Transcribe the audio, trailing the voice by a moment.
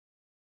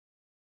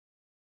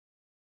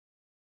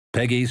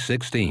Peggy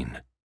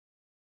 16.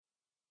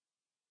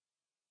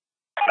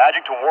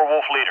 Magic to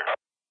Warwolf leader.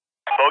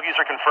 Bogies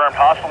are confirmed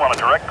hostile on a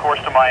direct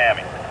course to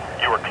Miami.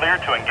 You are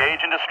cleared to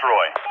engage and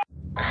destroy.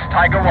 This is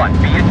Tiger 1.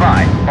 Be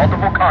advised.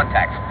 Multiple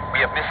contacts.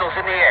 We have missiles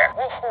in the air.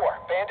 Wolf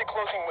 4. Bandit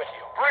closing with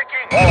you.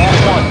 Breaking!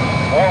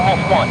 Warwolf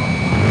 1.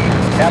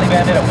 Tally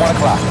Bandit at 1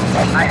 o'clock.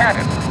 I have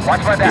him.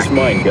 Watch my back. He's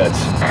mine, Guts.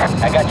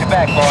 I got your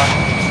back, boss.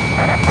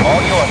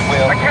 All yours,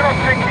 Will. I cannot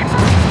take you.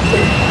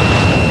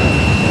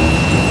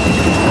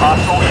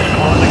 Hostiles is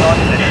closing on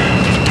city.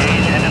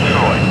 Engage and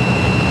destroy.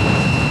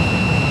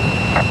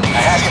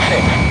 I have you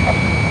fixed.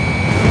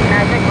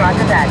 Magic,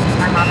 roger that.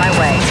 I'm on my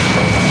way.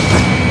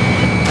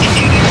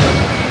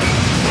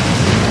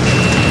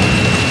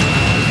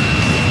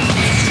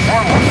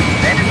 Warwolf.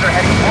 Bandits are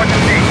heading toward the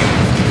station.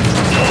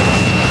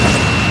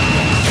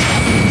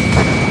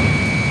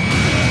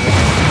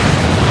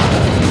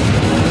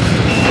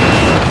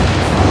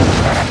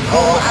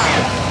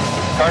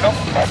 Colonel?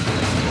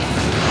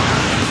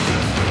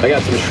 I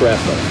got some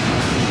shrapnel.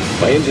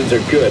 My engines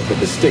are good, but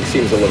the stick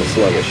seems a little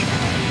sluggish.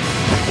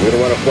 I'm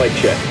gonna run a flight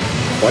check.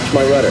 Watch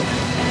my rudder.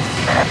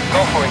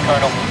 Go for it,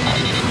 Colonel.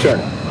 Turn.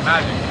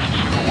 Magic,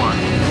 Sugar 1.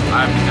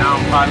 I have down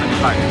pilot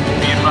sighted.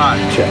 Be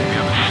advised. Check. We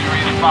have a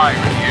serious fire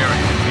in the area.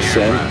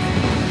 Send.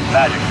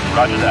 Magic,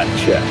 roger that.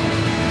 Check.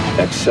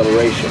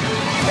 Acceleration.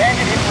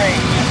 Bandit hit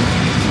range.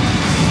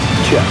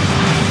 Check.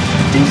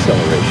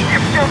 Deceleration.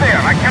 You're still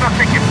there. I cannot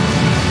take you.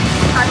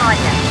 I'm on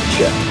you.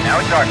 Check. Now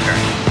it's our turn.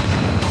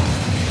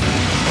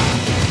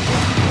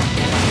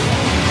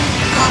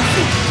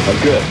 I'm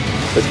good.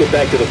 Let's get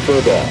back to the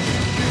furball.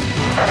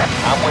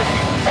 I'm with you.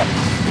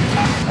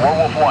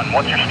 Warwolf 1,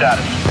 what's your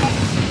status?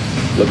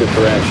 Looking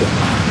for action.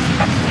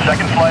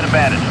 Second flight of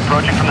bandits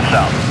approaching from the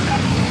south.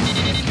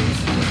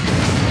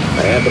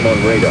 I have them on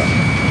radar.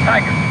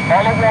 Tiger,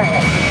 follow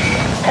Warwolf.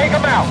 Take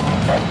them out.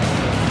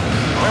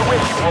 We're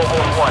with you,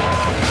 Warwolf 1.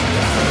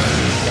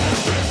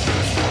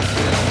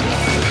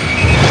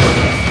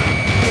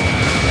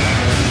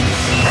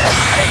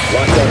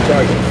 Locked on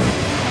target.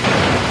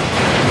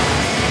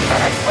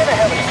 Where the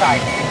hell is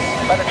Tiger?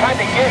 By the time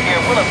they get here,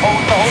 we'll have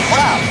hosed the whole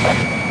crowd.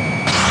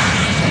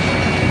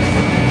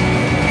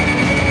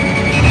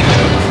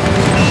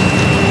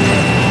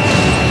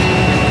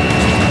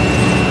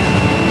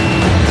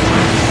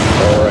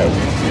 All right.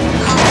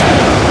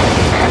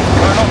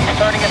 Colonel, he's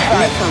turning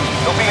inside.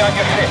 He'll be on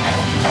your 6.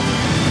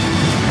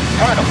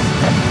 Colonel.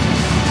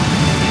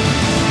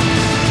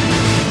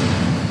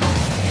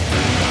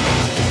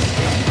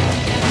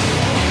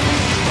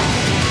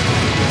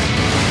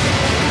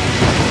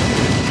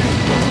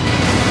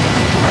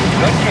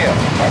 Good kill.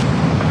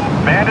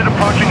 Bandit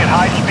approaching at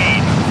high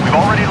speed. We've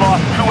already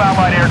lost 2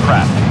 Allied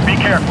aircraft. Be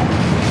careful.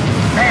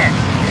 Man,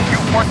 you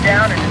shoot one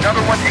down and another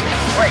one takes his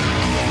place.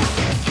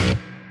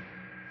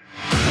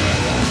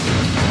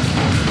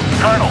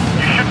 Colonel,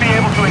 you should be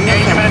able to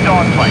engage him in a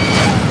dogfight.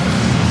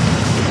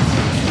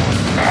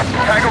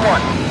 Tiger 1,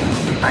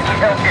 I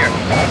need help here.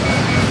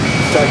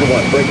 Tiger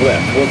 1, break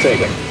left. We'll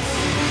take him.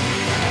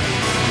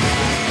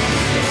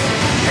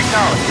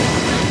 Technology.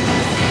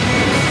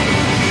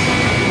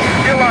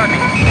 Still on me.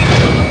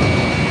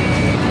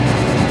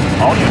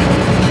 All units.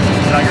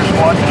 Tiger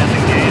Squadron is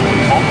engaged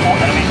with multiple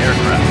enemy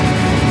aircraft.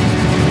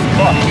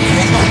 Lost.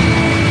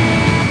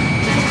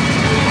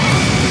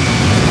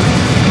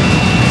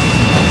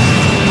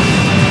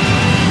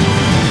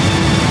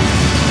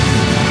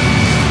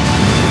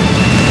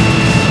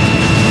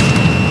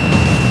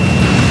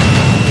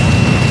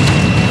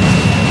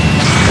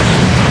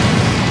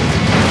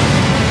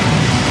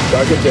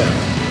 Target down.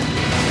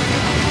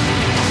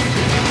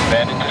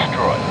 Bandit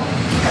destroyed.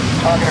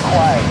 Target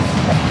acquired.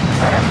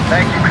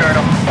 Thank you,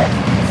 Colonel.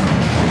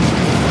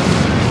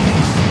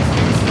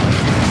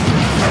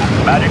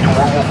 Magic to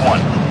Warwolf 1.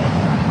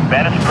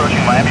 Bandits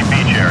approaching Miami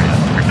Beach area.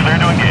 You're clear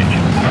to engage.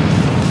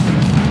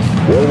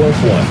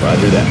 Warwolf 1,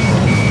 roger that.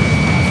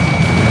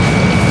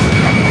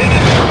 This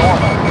is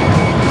normal.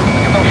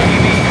 Look at those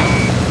TVs.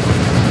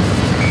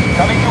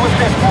 Coming to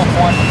assist, Wolf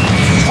 1.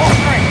 Wolf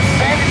 3,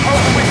 Bandit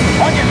closing with you.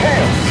 On your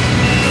tail.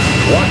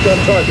 Locked on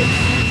target.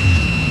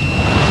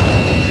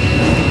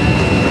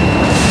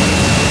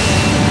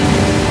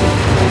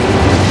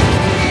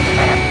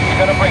 He's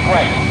gonna break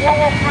range.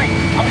 Warwolf 3,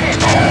 I'm hit.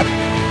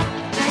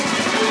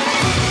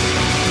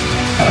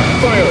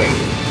 Firing.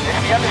 This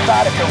is the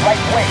underside of your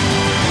right wing.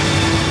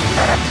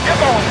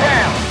 You're going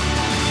down.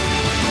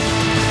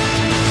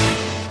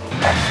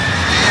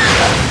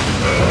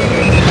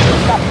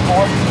 Stop,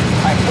 Ford.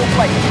 I have full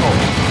flight control.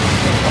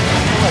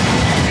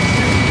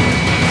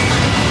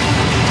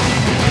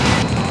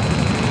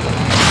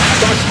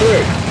 Box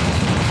 3.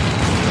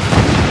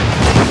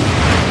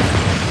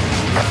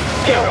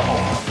 Beautiful.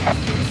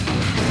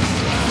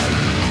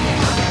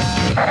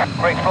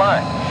 Great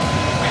flying.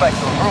 Looks like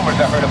those rumors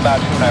I heard about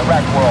you in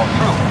Iraq were all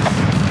true.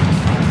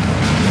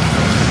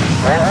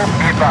 Warwolf,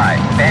 be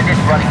advised.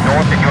 Bandits running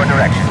north in your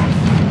direction.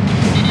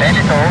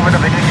 Bandits are over the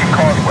Venetian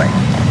Causeway.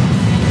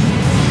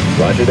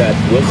 Roger that.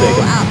 We'll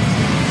take him.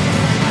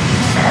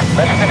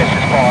 Let's finish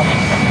this, boss.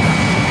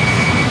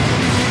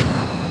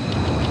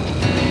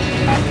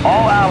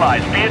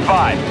 advised. Be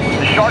advised.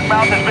 The shark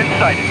mouth has been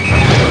sighted.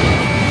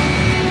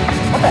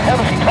 What the hell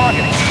is he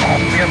targeting?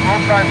 We have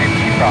road signs in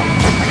Utah.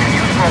 We can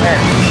use for that.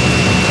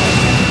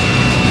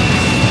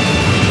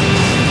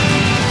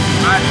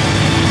 Magic,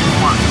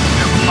 1.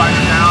 We have a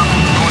fighter down on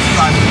the north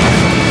side of the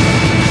city.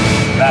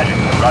 Magic,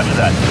 roger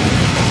that.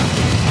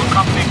 We're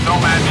accompanying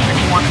Nomad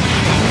 6-1 to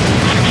the scene.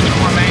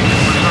 6-2 remains in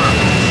reserve.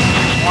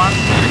 6-1,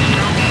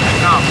 6-2,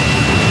 acknowledge.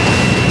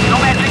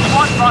 Nomad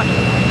 6-1, roger.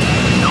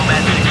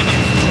 Nomad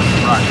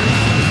 6-2, roger.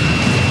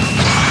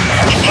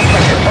 Looks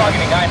like they're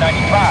targeting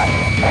I-95.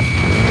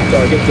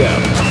 Target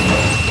down.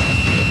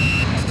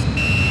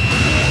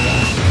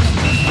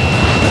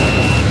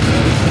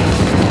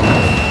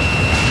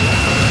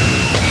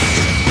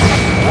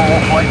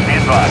 Warwolf flight, be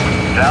advised.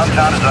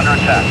 Downtown is under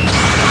attack.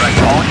 Direct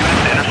all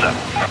units to intercept.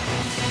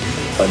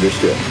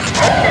 Understood.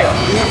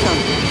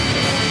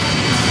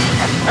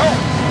 No!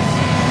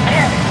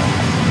 Can't!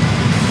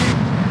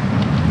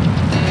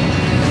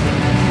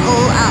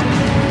 Pull up.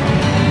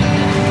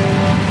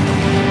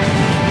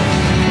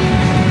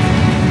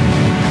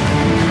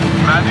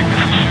 Magic,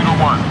 this is Shooter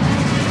 1.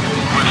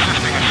 We're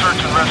assisting a search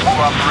and rescue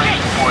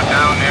operation for a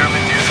downed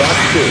airman near the Fox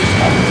station.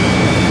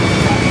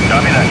 2.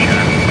 Copy that,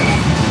 Shooter.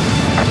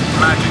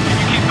 Magic, can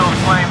you keep those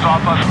planes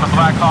off us in the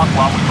Black Hawk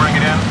while we bring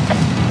it in?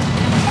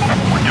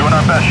 We're doing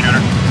our best,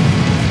 Shooter.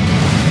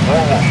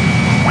 Warwolf,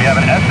 we have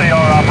an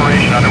SAR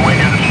operation underway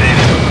near the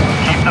stadium.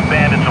 Keep the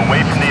bandits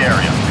away from the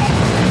area.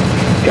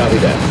 Copy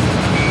that.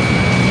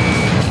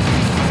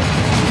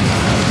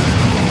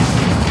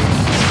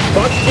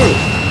 Fox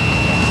 2.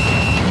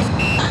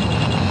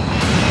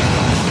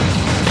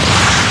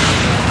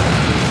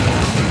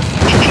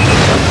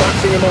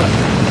 Boxing him up.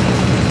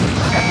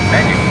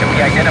 Magic, have we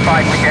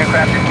identified which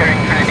aircraft is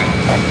carrying Trinity?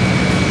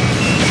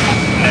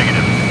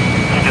 Negative.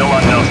 Still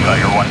unknown,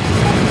 Tiger 1.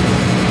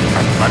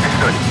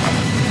 Understood.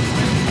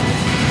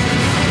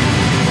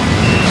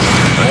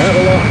 I have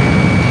a lock.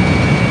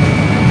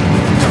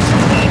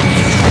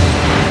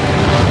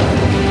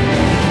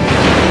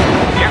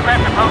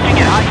 Aircraft approaching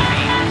at high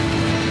speed.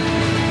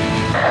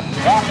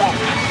 Warwolf,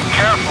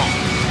 careful.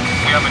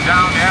 We have a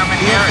downed airman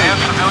here and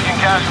civilian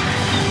casualties.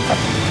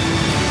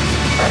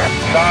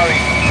 Sorry,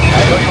 I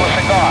owe you a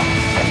cigar.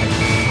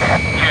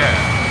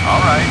 Yeah,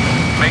 all right.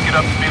 Make it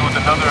up to me with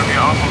another of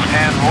your uncle's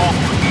hand rolled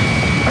ones.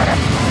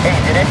 Hey,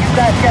 did any of you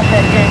guys catch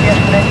that game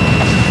yesterday?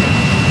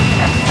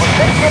 Was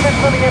they given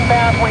for the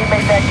inbound when he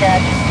made that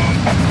catch?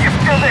 You're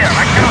still there.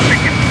 I cannot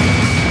think it.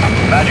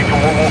 Magic to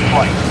Warwolf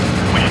flight.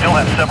 We still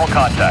have several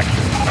contacts.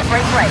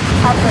 Break right.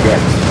 I'll push Yes.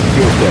 it.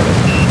 Fuel status.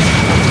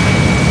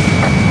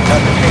 Got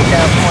to take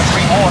down 2 or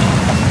 3 more.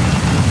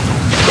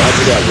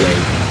 Roger that,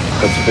 Wayne.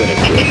 Let's finish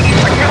this.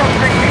 I cannot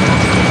think it.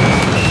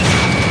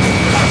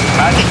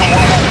 Magic to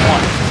Warwolf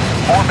 1.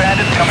 4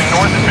 bandits coming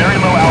north at very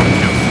low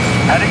altitude.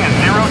 Heading at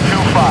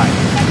 025.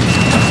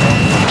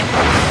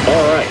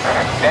 All right.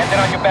 Stand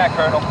on your back,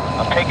 Colonel.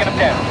 I'm taking him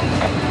down.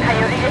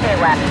 Coyote to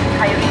AWAC.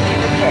 Coyote to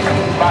the pit.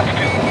 Box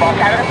 2. Box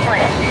Out of the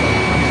plane.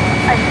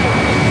 I see.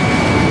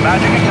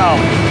 Magic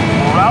acknowledged.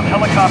 We'll route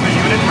helicopter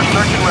unit for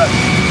search and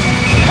rescue.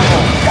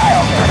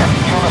 Dial.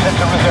 Fuel is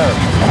into reserve.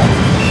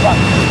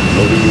 Box 2.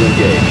 Moving to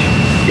engage.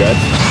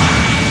 Guts.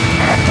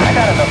 I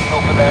got enough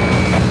fuel for them.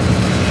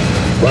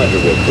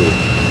 Roger, Wolf.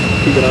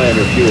 Keep an eye on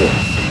your fuel.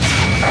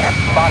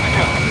 Box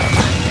 2.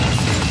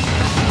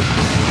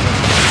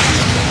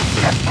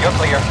 You're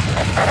clear.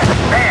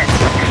 Man,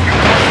 you shoot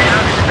one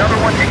down and another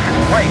one takes his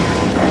place.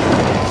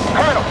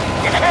 Colonel,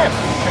 it's him!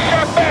 The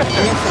sharp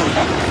bastard! Missile.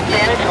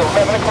 Stand it to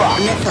 11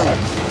 o'clock. Missile.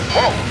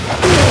 Whoa!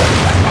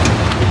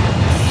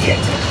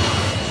 Shit.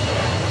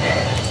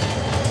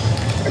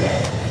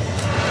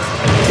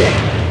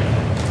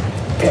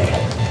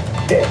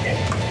 Dead.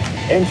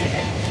 Engine.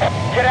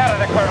 Get out of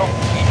there, Colonel.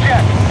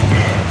 Eject.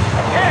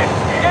 Hit it!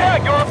 Get out!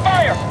 You're on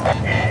fire!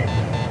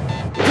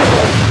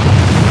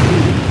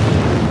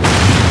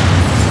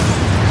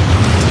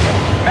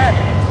 Matt,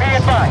 be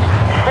advised.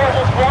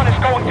 Warwolf 1 is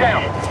going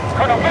down.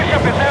 Colonel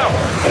Bishop is out.